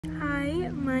Hi,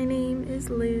 my name is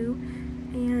Lou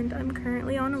and I'm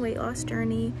currently on a weight loss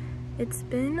journey. It's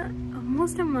been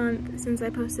almost a month since I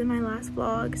posted my last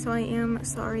vlog, so I am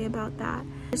sorry about that.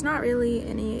 There's not really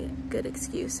any good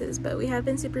excuses, but we have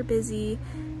been super busy.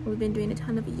 We've been doing a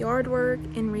ton of yard work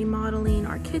and remodeling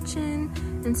our kitchen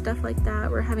and stuff like that.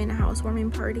 We're having a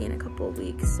housewarming party in a couple of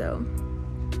weeks, so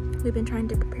we've been trying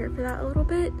to prepare for that a little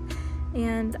bit,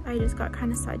 and I just got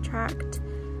kind of sidetracked.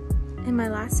 In my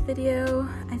last video,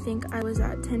 I think I was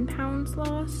at 10 pounds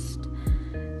lost,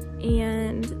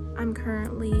 and I'm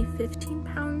currently 15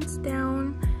 pounds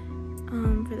down.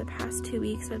 For the past 2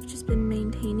 weeks, I've just been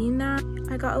maintaining that.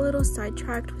 I got a little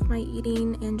sidetracked with my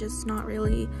eating and just not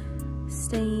really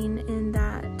staying in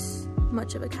that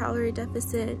much of a calorie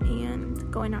deficit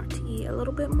and going out to eat a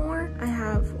little bit more. I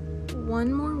have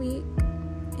 1 more week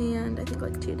and I think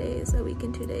like 2 days, a week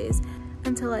and 2 days,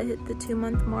 until I hit the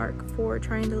 2-month mark for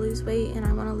trying to lose weight, and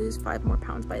I want to lose 5 more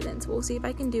pounds by then, so we'll see if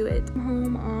I can do it. I'm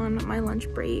home on my lunch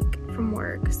break from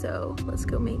work, so let's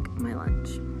go make my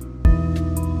lunch.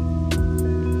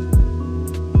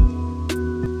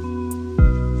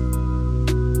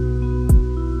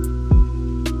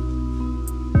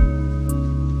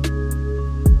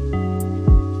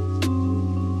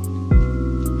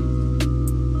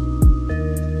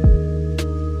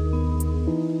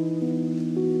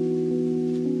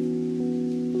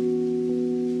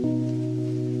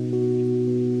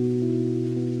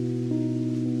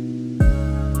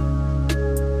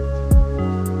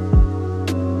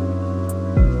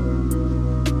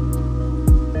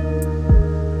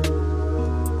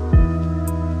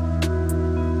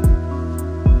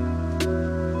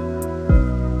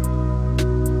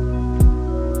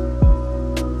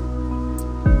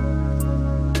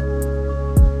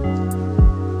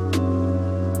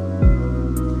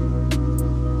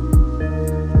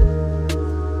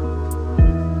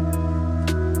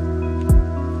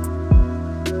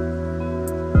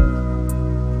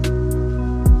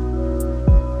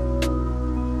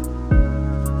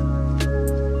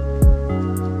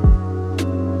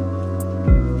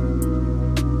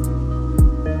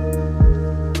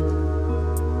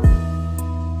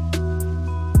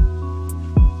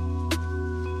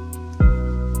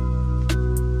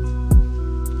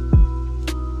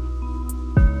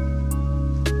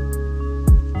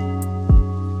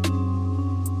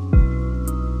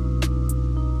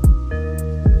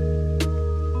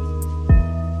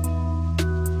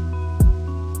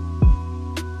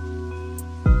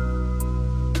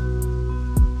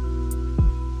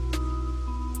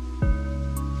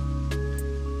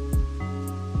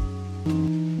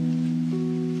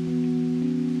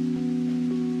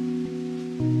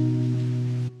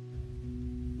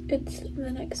 It's the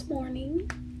next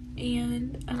morning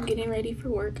and I'm getting ready for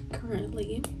work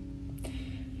currently.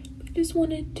 I just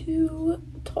wanted to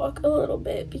talk a little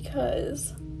bit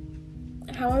because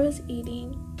how I was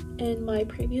eating in my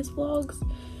previous vlogs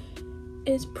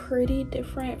is pretty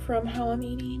different from how I'm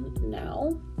eating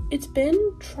now. It's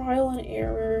been trial and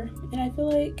error, and I feel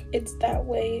like it's that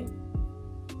way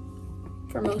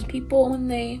for most people when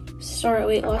they start a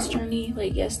weight loss journey.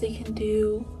 Like, yes, they can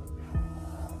do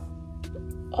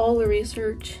all the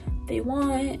research they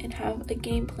want and have a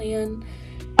game plan,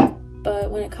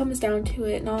 but when it comes down to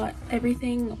it, not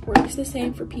everything works the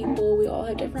same for people. We all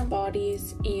have different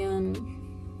bodies, and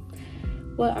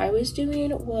what I was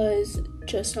doing was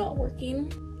just not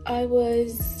working. I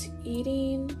was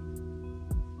eating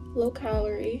low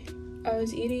calorie. I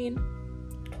was eating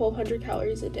 1,200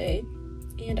 calories a day,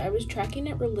 and I was tracking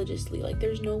it religiously. Like,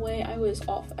 there's no way I was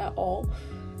off at all.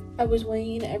 I was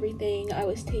weighing everything. I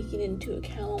was taking into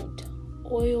account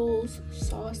oils,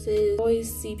 sauces. I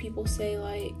always see people say,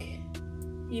 like,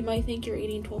 you might think you're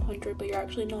eating 1,200, but you're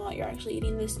actually not. You're actually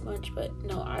eating this much. But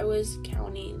no, I was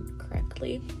counting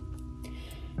correctly.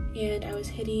 And I was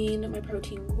hitting my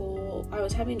protein goal. I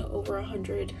was having over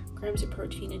 100 grams of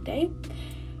protein a day.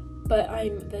 But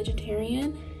I'm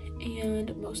vegetarian,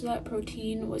 and most of that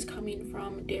protein was coming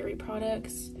from dairy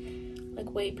products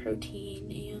like whey protein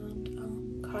and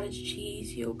cottage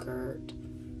cheese, yogurt,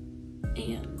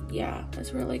 and yeah,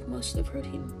 that's where like most of the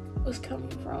protein was coming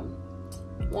from.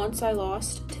 Once I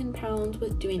lost 10 pounds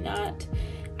with doing that,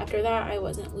 after that I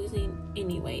wasn't losing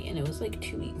any weight, and it was like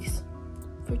 2 weeks.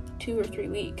 For 2 or 3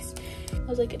 weeks I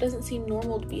was like, it doesn't seem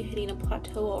normal to be hitting a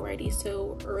plateau already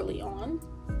so early on.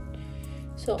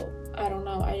 So I don't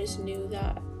know, I just knew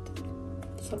that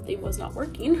something was not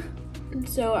working. And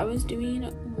so I was doing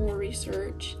more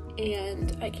research,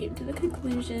 and I came to the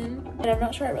conclusion, and I'm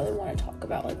not sure I really want to talk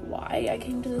about like why I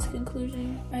came to this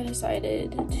conclusion. I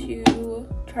decided to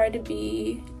try to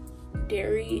be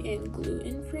dairy and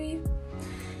gluten free,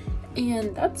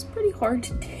 and that's pretty hard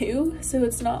to do. So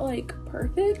it's not like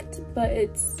perfect, but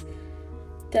it's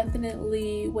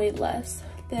definitely way less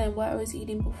than what I was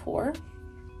eating before.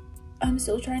 I'm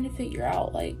still trying to figure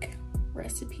out like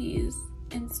recipes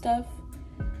and stuff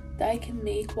that I can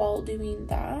make while doing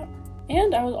that.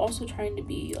 And I was also trying to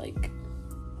be like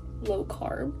low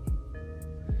carb.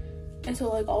 And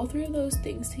so like all three of those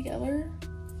things together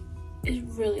is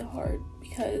really hard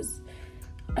because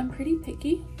I'm pretty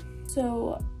picky.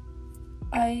 So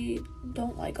I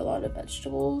don't like a lot of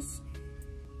vegetables.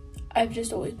 I've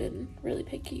just always been really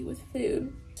picky with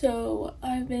food. So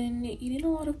I've been eating a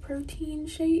lot of protein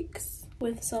shakes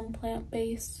with some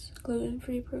plant-based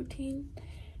gluten-free protein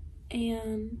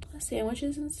and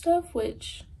sandwiches and stuff,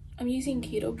 which I'm using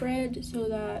keto bread, so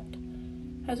that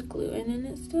has gluten in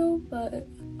it still, but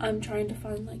I'm trying to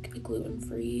find like a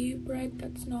gluten-free bread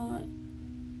that's not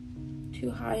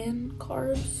too high in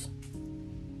carbs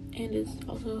and is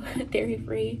also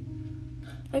dairy-free.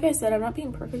 Like I said, I'm not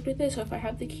being perfect with it, so if I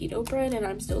have the keto bread and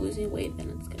I'm still losing weight,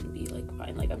 then it's gonna be like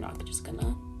fine. Like I'm not just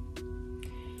gonna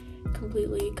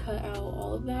completely cut out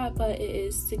all of that, but it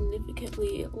is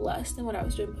significantly less than what I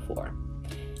was doing before.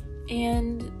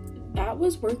 And that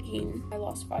was working. I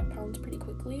lost 5 pounds pretty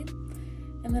quickly,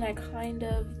 and then I kind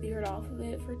of veered off of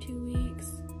it for 2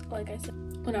 weeks. Like I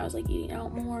said, when I was like eating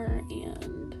out more,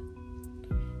 and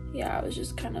yeah, I was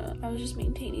just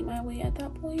maintaining my weight at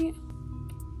that point.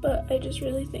 But I just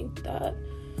really think that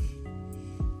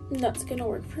that's gonna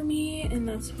work for me, and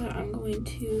that's what I'm going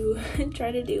to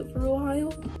try to do for a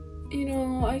while. You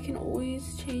know, I can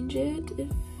always change it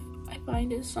if I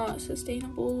find it's not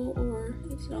sustainable or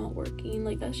it's not working.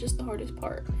 Like, that's just the hardest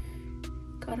part.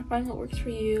 Gotta find what works for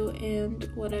you and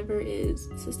whatever is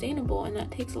sustainable, and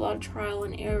that takes a lot of trial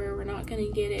and error. We're not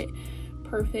gonna get it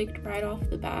perfect right off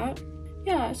the bat.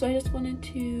 Yeah, so I just wanted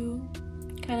to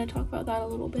kind of talk about that a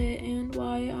little bit and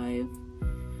why I've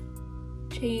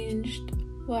changed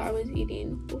what I was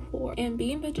eating before. And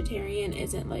being vegetarian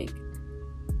isn't like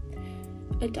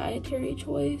a dietary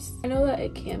choice. I know that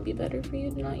it can be better for you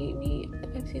to not eat meat.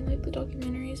 I've seen like the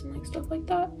documentaries and like stuff like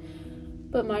that,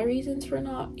 but my reasons for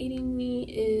not eating meat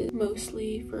is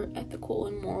mostly for ethical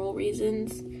and moral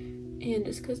reasons, and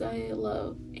just because I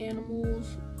love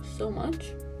animals so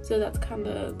much. So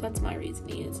that's my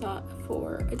reasoning. It's not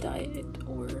for a diet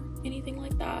or anything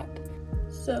like that.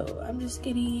 So I'm just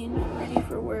getting ready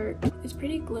for work. It's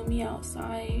pretty gloomy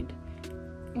outside.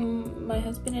 My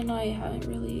husband and I haven't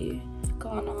really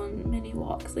gone on many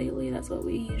walks lately. That's what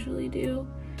we usually do.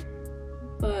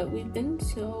 But we've been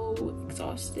so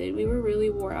exhausted. We were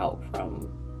really wore out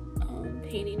from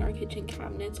painting our kitchen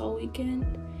cabinets all weekend.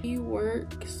 He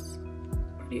works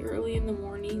pretty early in the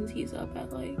mornings. He's up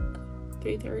at like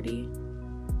 3:30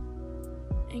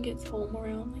 and gets home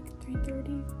around like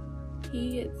 3:30.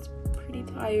 He gets pretty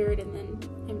tired, and then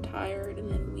I'm tired, and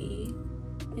then we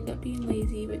end up being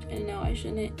lazy, which I know I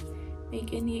shouldn't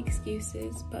make any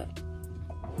excuses, but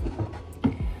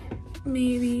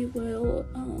maybe we'll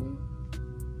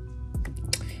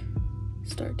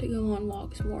start to go on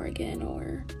walks more again,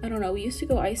 or I don't know. We used to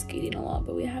go ice skating a lot,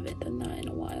 but we haven't done that in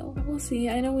a while. We'll see.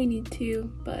 I know we need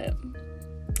to, but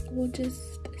we'll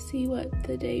just see what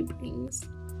the day brings.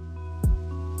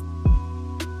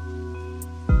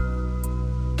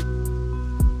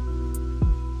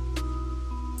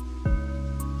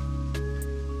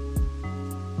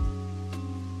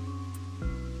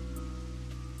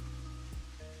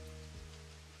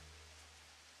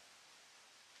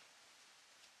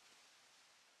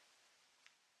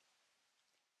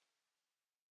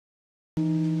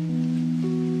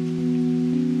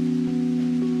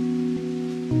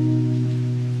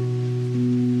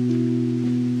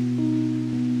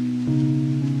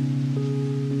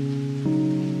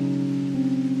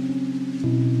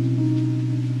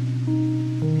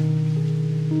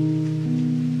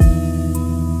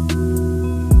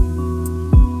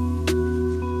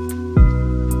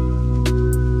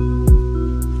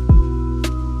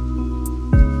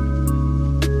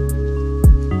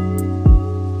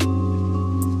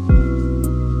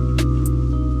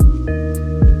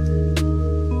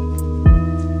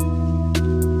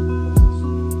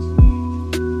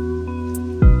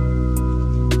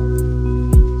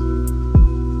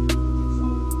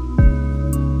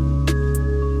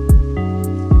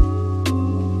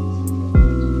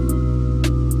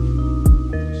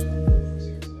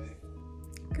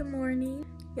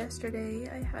 Yesterday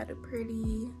I had a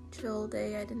pretty chill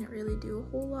day. I didn't really do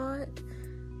a whole lot.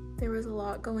 There was a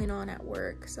lot going on at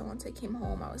work, so once I came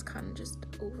home I was kind of just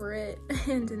over it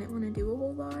and didn't want to do a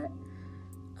whole lot.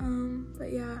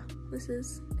 But yeah, this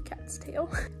is a cat's tail.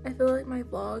 I feel like my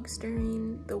vlogs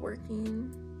during the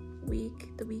working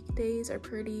week. The weekdays are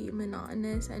pretty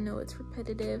monotonous. I know it's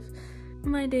repetitive.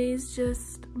 My days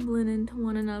just blend into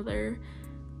one another,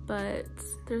 but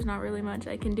there's not really much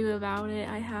I can do about it.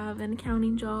 I have an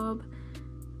accounting job.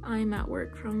 I'm at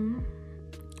work from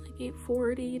like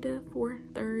 8:40 to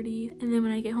 4:30, and then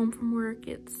when I get home from work,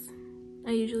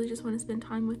 I usually just want to spend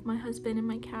time with my husband and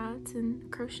my cats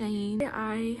and crocheting.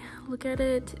 I look at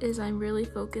it as I'm really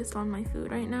focused on my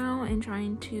food right now and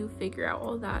trying to figure out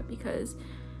all that, because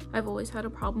I've always had a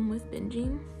problem with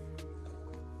binging.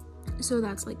 So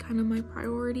that's like kind of my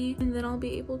priority, and then I'll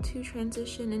be able to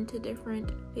transition into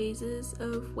different phases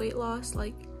of weight loss,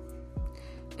 like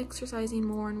exercising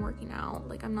more and working out.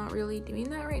 Like, I'm not really doing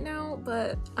that right now,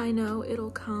 but I know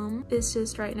it'll come. It's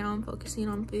just right now I'm focusing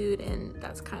on food, and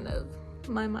that's kind of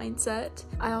my mindset.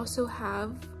 I also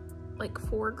have like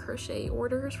 4 crochet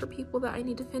orders for people that I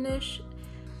need to finish.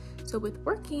 So with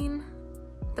working,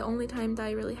 the only time that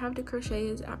I really have to crochet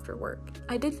is after work.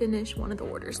 I did finish one of the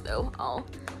orders though. I'll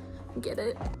get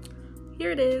it.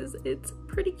 Here it is. It's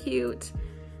pretty cute.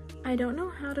 I don't know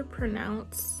how to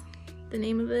pronounce the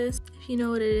name of this. If you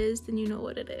know what it is, then you know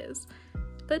what it is.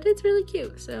 But it's really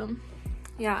cute. So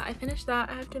yeah, I finished that.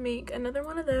 I have to make another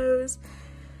one of those.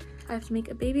 I have to make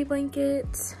a baby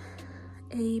blanket,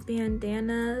 a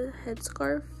bandana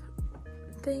headscarf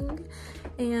thing,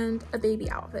 and a baby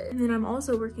outfit. And then I'm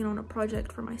also working on a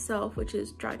project for myself, which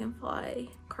is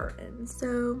dragonfly curtains.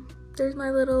 So there's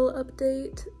my little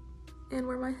update and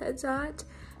where my head's at,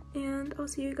 and I'll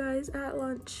see you guys at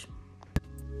lunch.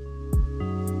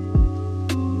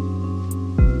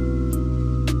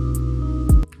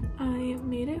 I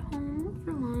made it home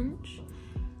for lunch.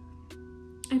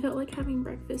 I felt like having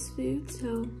breakfast food,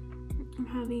 so I'm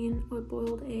having a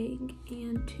boiled egg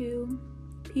and 2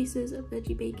 pieces of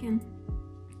veggie bacon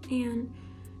and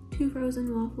 2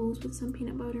 frozen waffles with some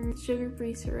peanut butter and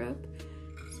sugar-free syrup.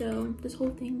 So this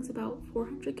whole thing's about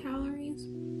 400 calories.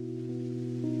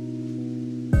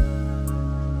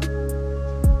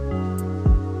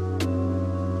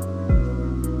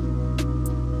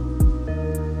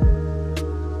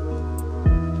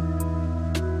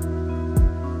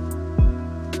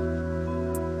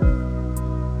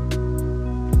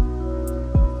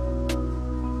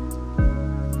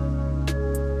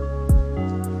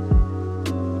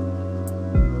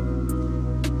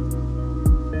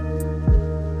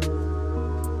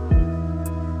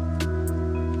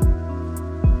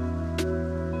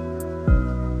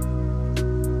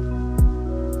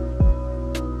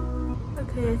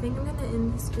 I think I'm gonna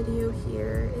end this video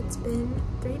here. It's been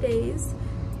 3 days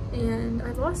and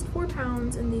I've lost 4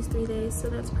 pounds in these 3 days, so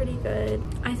that's pretty good.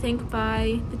 I think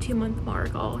by the 2-month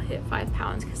mark I'll hit 5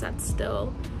 pounds, because that's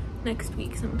still next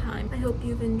week sometime. I hope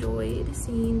you've enjoyed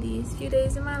seeing these few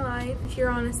days in my life. If you're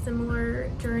on a similar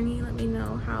journey, let me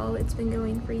know how it's been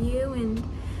going for you, and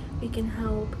we can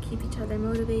help keep each other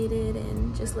motivated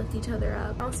and just lift each other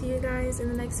up. I'll see you guys in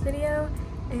the next video,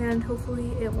 and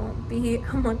hopefully it won't be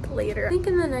a month later. I think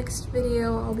in the next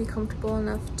video I'll be comfortable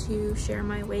enough to share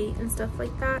my weight and stuff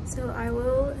like that. So I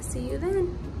will see you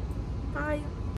then. Bye.